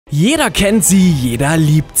Jeder kennt sie, jeder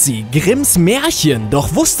liebt sie. Grimms Märchen.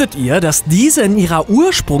 Doch wusstet ihr, dass diese in ihrer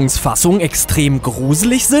Ursprungsfassung extrem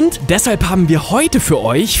gruselig sind? Deshalb haben wir heute für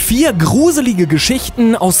euch 4 gruselige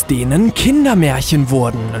Geschichten, aus denen Kindermärchen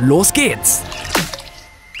wurden. Los geht's!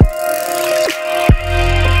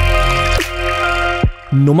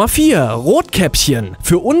 Nummer 4. Rotkäppchen.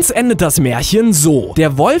 Für uns endet das Märchen so.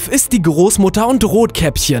 Der Wolf ist die Großmutter und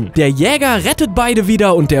Rotkäppchen. Der Jäger rettet beide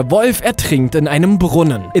wieder und der Wolf ertrinkt in einem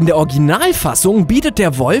Brunnen. In der Originalfassung bietet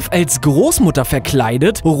der Wolf als Großmutter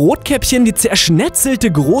verkleidet Rotkäppchen die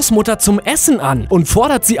zerschnetzelte Großmutter zum Essen an und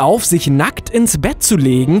fordert sie auf, sich nackt ins Bett zu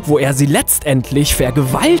legen, wo er sie letztendlich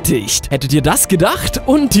vergewaltigt. Hättet ihr das gedacht?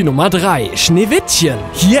 Und die Nummer 3. Schneewittchen.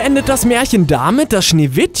 Hier endet das Märchen damit, dass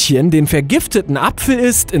Schneewittchen den vergifteten Apfel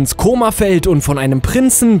isst, ins Koma fällt und von einem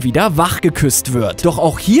Prinzen wieder wach geküsst wird. Doch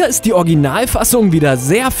auch hier ist die Originalfassung wieder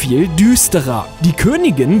sehr viel düsterer. Die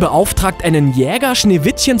Königin beauftragt einen Jäger,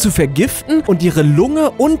 Schneewittchen zu vergiften und ihre Lunge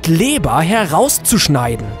und Leber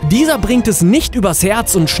herauszuschneiden. Dieser bringt es nicht übers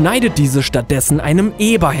Herz und schneidet diese stattdessen einem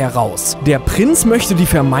Eber heraus. Der Prinz möchte die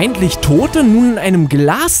vermeintlich Tote nun in einem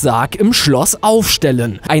Glassarg im Schloss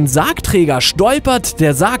aufstellen. Ein Sargträger stolpert,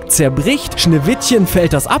 der Sarg zerbricht, Schneewittchen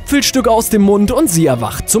fällt das Apfelstück aus dem Mund und sie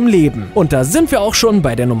erwacht zum Leben. Und da sind wir auch schon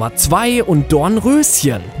bei der Nummer 2 und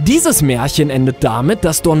Dornröschen. Dieses Märchen endet damit,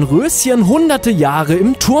 dass Dornröschen hunderte Jahre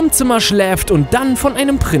im Turmzimmer schläft und dann von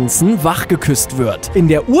einem Prinzen wachgeküsst wird. In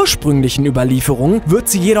der ursprünglichen Überlieferung wird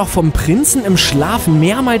sie jedoch vom Prinzen im Schlaf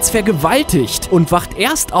mehrmals vergewaltigt und wacht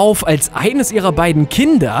erst auf, als eines ihrer beiden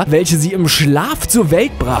Kinder, welche sie im Schlaf zur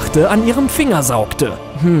Welt brachte, an ihrem Finger saugte.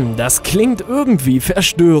 Das klingt irgendwie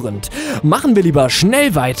verstörend. Machen wir lieber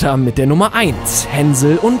schnell weiter mit der Nummer 1,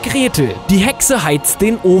 Hänsel und Gretel. Die Hexe heizt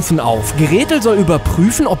den Ofen auf. Gretel soll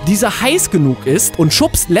überprüfen, ob dieser heiß genug ist und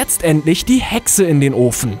schubst letztendlich die Hexe in den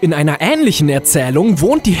Ofen. In einer ähnlichen Erzählung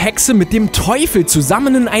wohnt die Hexe mit dem Teufel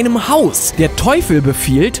zusammen in einem Haus. Der Teufel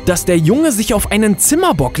befiehlt, dass der Junge sich auf einen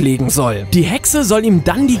Zimmerbock legen soll. Die Hexe soll ihm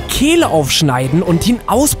dann die Kehle aufschneiden und ihn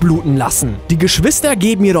ausbluten lassen. Die Geschwister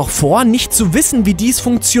geben jedoch vor, nicht zu wissen, wie dies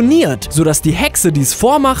funktioniert, sodass die Hexe dies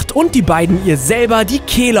vormacht und die beiden ihr selber die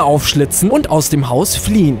Kehle aufschlitzen und aus dem Haus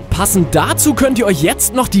fliehen. Passend dazu könnt ihr euch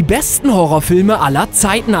jetzt noch die besten Horrorfilme aller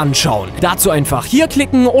Zeiten anschauen. Dazu einfach hier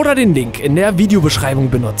klicken oder den Link in der Videobeschreibung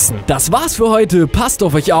benutzen. Das war's für heute, passt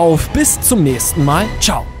auf euch auf, bis zum nächsten Mal,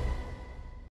 ciao!